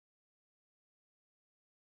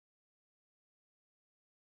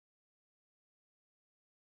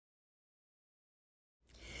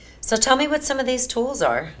So tell me what some of these tools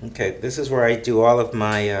are. Okay, this is where I do all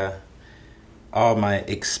my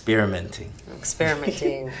experimenting.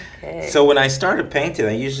 Experimenting. Okay. So when I started painting,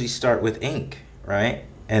 I usually start with ink, right?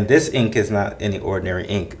 And this ink is not any ordinary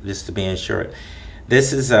ink, just to be short.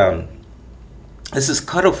 This is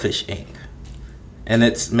cuttlefish ink, and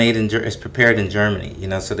it's prepared in Germany. You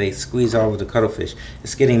know, so they squeeze all of the cuttlefish.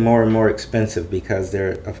 It's getting more and more expensive because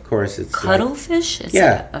of course, it's cuttlefish. Like,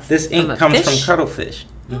 yeah, this ink comes from cuttlefish.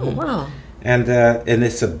 Oh wow! And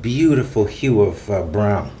it's a beautiful hue of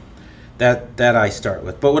brown. That I start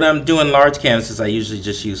with. But when I'm doing large canvases, I usually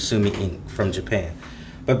just use Sumi ink from Japan.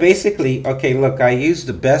 But basically, okay, look, I use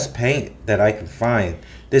the best paint that I can find.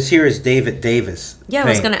 This here is David Davis. Yeah, paint.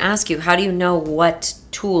 I was going to ask you, how do you know what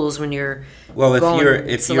tools when you're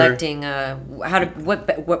selecting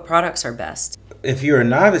what products are best? If you're a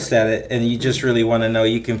novice at it and you just really want to know,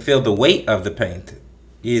 you can feel the weight of the paint.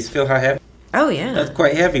 You just feel how heavy. Oh yeah, that's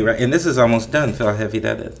quite heavy, right? And this is almost done. Feel how heavy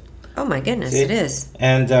that is. Oh my goodness, see? It is.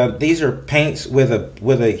 And these are paints with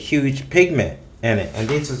a huge pigment in it. And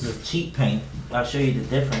this is a cheap paint. I'll show you the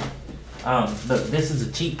difference. Look, this is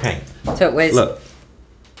a cheap paint. So it weighs. Look,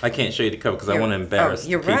 I can't show you the cover because I want to embarrass.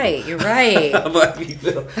 You're people. Right. You're right. But you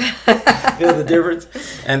feel the difference.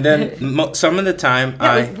 And then some of the time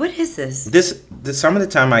what is this? Some of the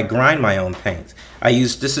time I grind my own paints.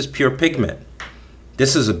 This is pure pigment.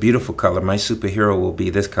 This is a beautiful color. My superhero will be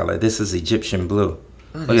this color. This is Egyptian blue.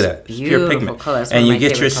 Oh, look at that. It's pure pigment. Colors. And you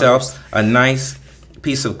get yourself a nice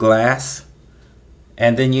piece of glass,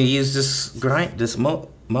 and then you use this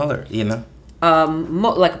muller, you know.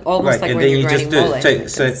 Like almost like when you're grinding mole.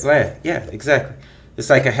 Yeah, exactly. It's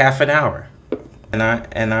like a half an hour, and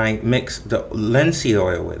I mix the linseed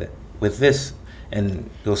oil with it, with this, and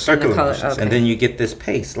those circular motions, and then you get this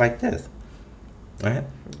paste like this, right?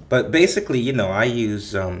 But basically, you know, I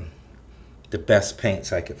use the best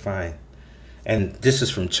paints I could find. And this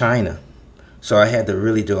is from China. So I had to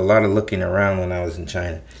really do a lot of looking around when I was in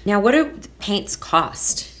China. Now, what do paints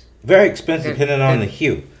cost? Very expensive depending on the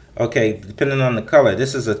hue. Okay, depending on the color.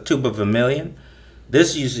 This is a tube of vermilion.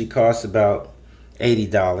 This usually costs about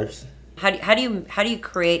 $80. How do you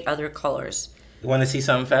create other colors? You want to see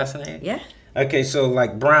something fascinating? Yeah. Okay, so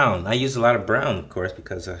like brown. I use a lot of brown, of course,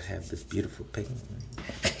 because I have this beautiful pigment.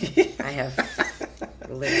 I have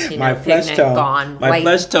Latino my flesh tone, gone my white.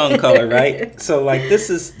 flesh tone color, right? So like this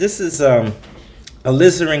is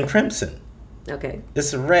alizarin crimson. Okay.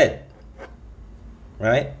 This is red,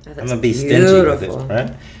 right? Oh, I'm gonna be stingy with it,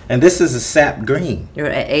 right? And this is a sap green. You're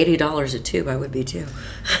at $80 a tube. I would be too.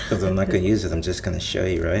 Because I'm not gonna use it. I'm just gonna show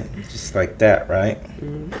you, right? Just like that, right?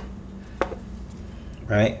 Mm-hmm.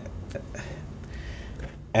 Right.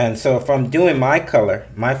 And so if I'm doing my color,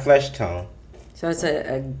 my flesh tone. So it's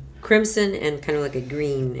a crimson and kind of like a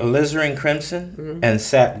green. Alizarin crimson and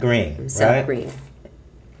sap green. And sap green.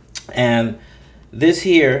 And this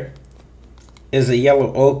here is a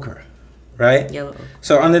yellow ochre, right? Yellow ochre.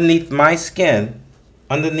 So underneath my skin,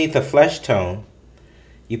 underneath the flesh tone,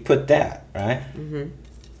 you put that, right? Mm-hmm.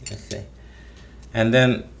 Let's see. And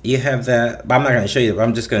then you have that, but I'm not going to show you, but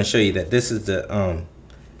I'm just going to show you that this is the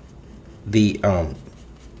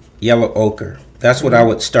yellow ochre. That's what I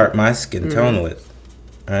would start my skin tone with.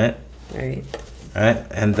 Right? Right. Right?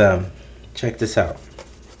 And check this out.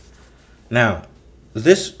 Now,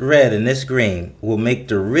 this red and this green will make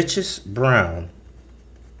the richest brown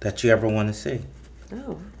that you ever want to see.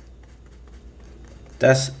 Oh.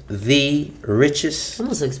 That's the richest.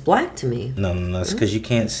 Almost looks black to me. No, that's because you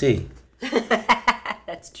can't see.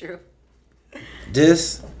 That's true.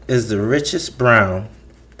 This is the richest brown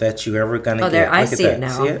that you ever gonna get. Oh, there, I Look see at it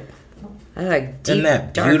now. See it? I like deep, Isn't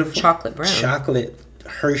that dark beautiful? chocolate brown. Chocolate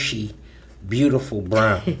Hershey, beautiful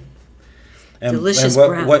brown. Delicious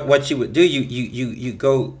brown. brown. What you would do, you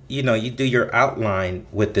go, you know, you do your outline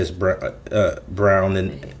with this brown,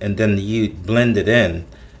 and then you blend it in,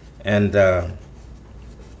 and oh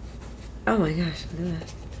my gosh, look at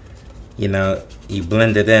that. You know, you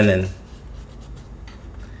blend it in,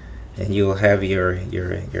 and you'll have your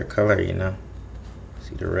color. You know,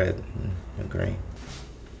 see the red and the green.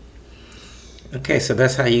 Okay, so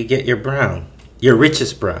that's how you get your brown, your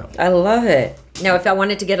richest brown. I love it. Now, if I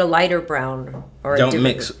wanted to get a lighter brown, or don't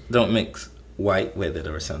mix white with it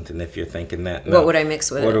or something. If you're thinking that, no. What would I mix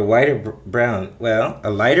with it? Or a whiter brown. Well, a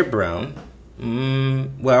lighter brown.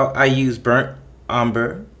 Well, I use burnt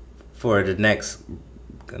umber for the next,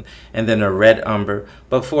 and then a red umber.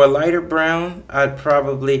 But for a lighter brown, I'd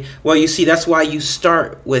probably. Well, you see, that's why you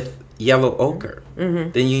start with yellow ochre.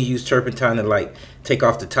 Then you use turpentine to like take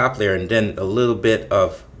off the top layer, and then a little bit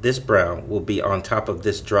of this brown will be on top of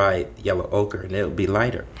this dried yellow ochre, and it'll be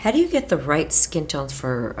lighter. How do you get the right skin tones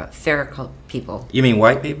for fair people? You mean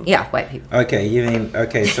white people? Yeah, white people.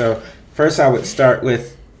 Okay, so first I would start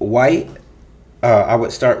with white. I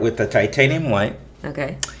would start with the titanium white.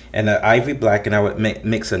 Okay. And the ivory black, and I would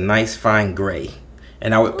mix a nice fine gray.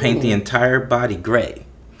 And I would paint the entire body gray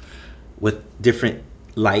with different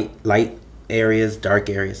light areas, dark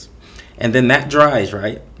areas. And then that dries,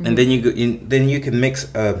 right? And then you can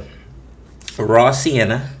mix a raw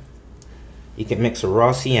sienna. You can mix a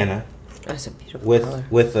raw sienna. That's a beautiful color.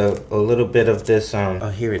 With a little bit of this. Oh,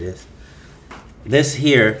 here it is. This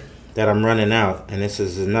here that I'm running out, and this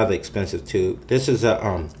is another expensive tube. This is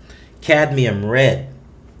a cadmium red.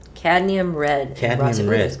 Cadmium red. Cadmium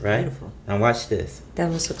red, right? Beautiful. Now watch this. That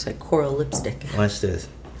almost looks like coral lipstick. Watch this.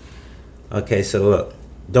 Okay, so look.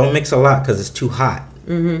 Don't mix a lot because it's too hot.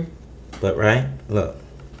 But right, look.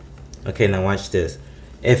 Okay, now watch this.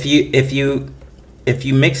 If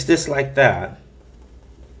you mix this like that,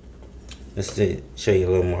 let's show you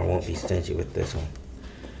a little more. I won't be stingy with this one.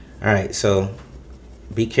 All right, so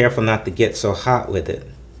be careful not to get so hot with it.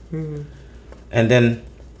 And then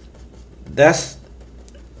that's,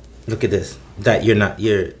 look at this. That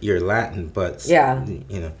you're Latin, but yeah,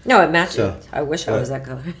 you know. No, it matches. So, I wish I was that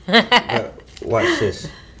color. Watch this.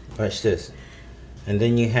 Watch this. And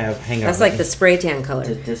then you have, hang on. That's like the spray tan color.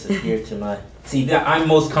 To disappear to my. See, that I'm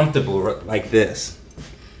most comfortable like this.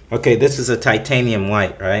 Okay, this is a titanium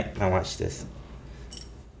white, right? Now watch this.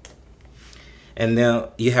 And then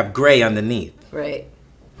you have gray underneath. Right.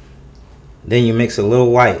 Then you mix a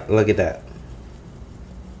little white. Look at that.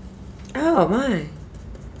 Oh my.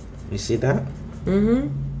 You see that?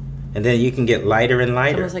 And then you can get lighter and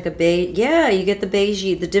lighter. Almost like a beige. Yeah, you get the beige,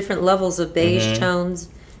 the different levels of beige tones.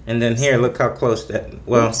 And then here, look how close that.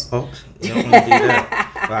 Well, oops, you don't want to do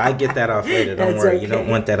that. Well, I get that off later. Don't worry. Okay. You don't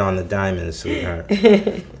want that on the diamonds, sweetheart.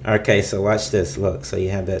 Okay, so watch this. Look, so you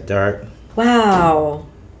have that dark. Wow.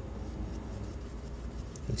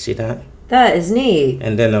 You see that? That is neat.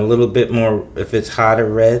 And then a little bit more, if it's hotter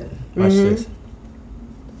red. Watch this.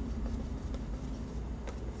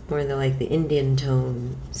 More like the Indian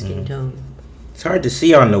tone, skin tone. It's hard to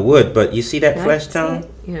see on the wood, but you see that flesh tone?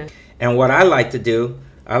 Yeah. And what I like to do,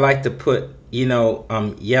 I like to put, you know,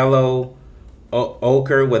 yellow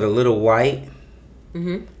ochre with a little white.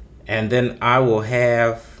 And then I will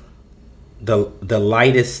have the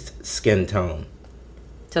lightest skin tone.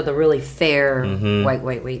 So the really fair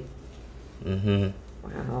white.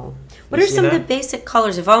 Wow. What are some of the basic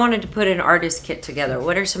colors? If I wanted to put an artist kit together,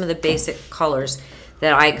 what are some of the basic colors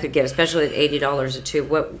that I could get, especially at $80 a tube?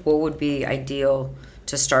 What would be ideal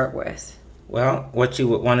to start with? Well, what you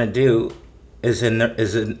would want to do is in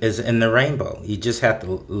the rainbow. You just have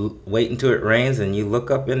to wait until it rains, and you look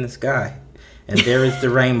up in the sky, and there is the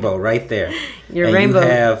rainbow right there. Your and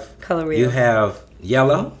rainbow color wheel. You have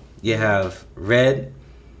yellow, you have red,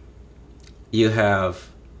 you have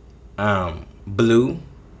blue,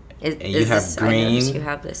 and you have green. You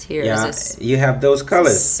have this here. Yeah, you have those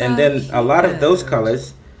colors, so and then a lot of those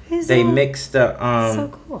colors, they mix the so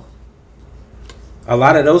cool. A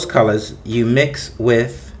lot of those colors you mix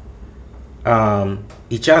with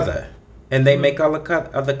each other, and they make all the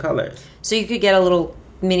other colors. So you could get a little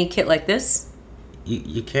mini kit like this.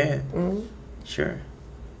 You can, sure,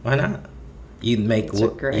 why not? You make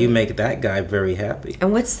that guy very happy.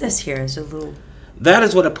 And what's this here? Is a little. That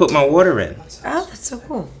is what I put my water in. Oh, that's so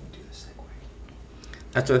cool.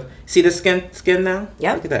 That's what. See the skin now?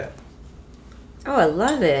 Yeah. Look at that. Oh, I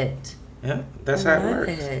love it. Yeah, that's how it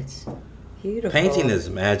works. It. Beautiful. Painting is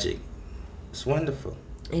magic. It's wonderful.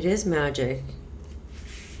 It is magic.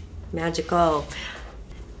 Magical.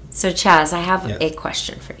 So, Chaz, I have a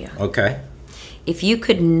question for you. Okay. If you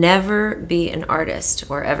could never be an artist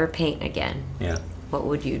or ever paint again, yeah, what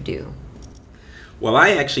would you do? Well, I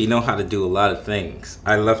actually know how to do a lot of things.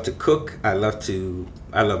 I love to cook. I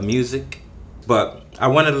love music. But I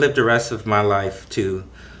want to live the rest of my life to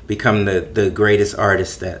become the greatest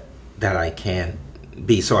artist that I can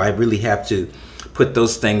be. So I really have to put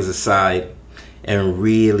those things aside and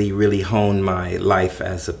really, really hone my life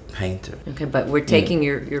as a painter. Okay, but we're taking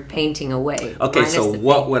your painting away. Okay, so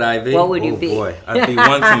what would I be? What would you be? Oh boy, I'd be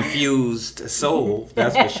one confused soul,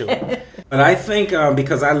 that's for sure. But I think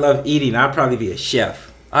because I love eating, I'd probably be a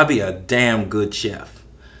chef. I'd be a damn good chef,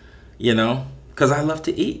 you know, because I love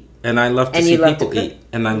to eat. And I love to see people eat,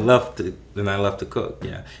 and I love to cook.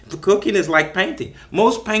 Yeah, the cooking is like painting.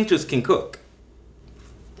 Most painters can cook.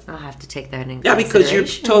 I'll have to take that in consideration. Yeah, because you're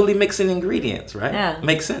totally mixing ingredients, right? Yeah,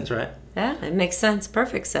 makes sense, right? Yeah, it makes sense.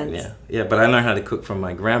 Perfect sense. Yeah, yeah. But I learned how to cook from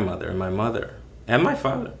my grandmother and my mother and my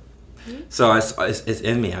father. So it's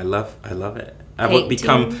in me. I love it. I would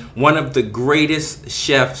become one of the greatest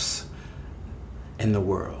chefs in the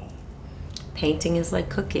world. Painting is like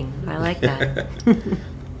cooking. I like that.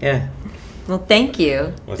 Yeah. Well, thank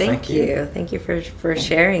you. Well, thank you. Thank you for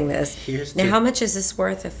sharing this. Now, how much is this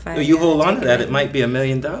worth? If you hold on to that, it might be $1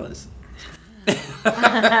 million.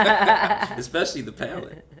 Especially the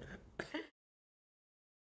palette.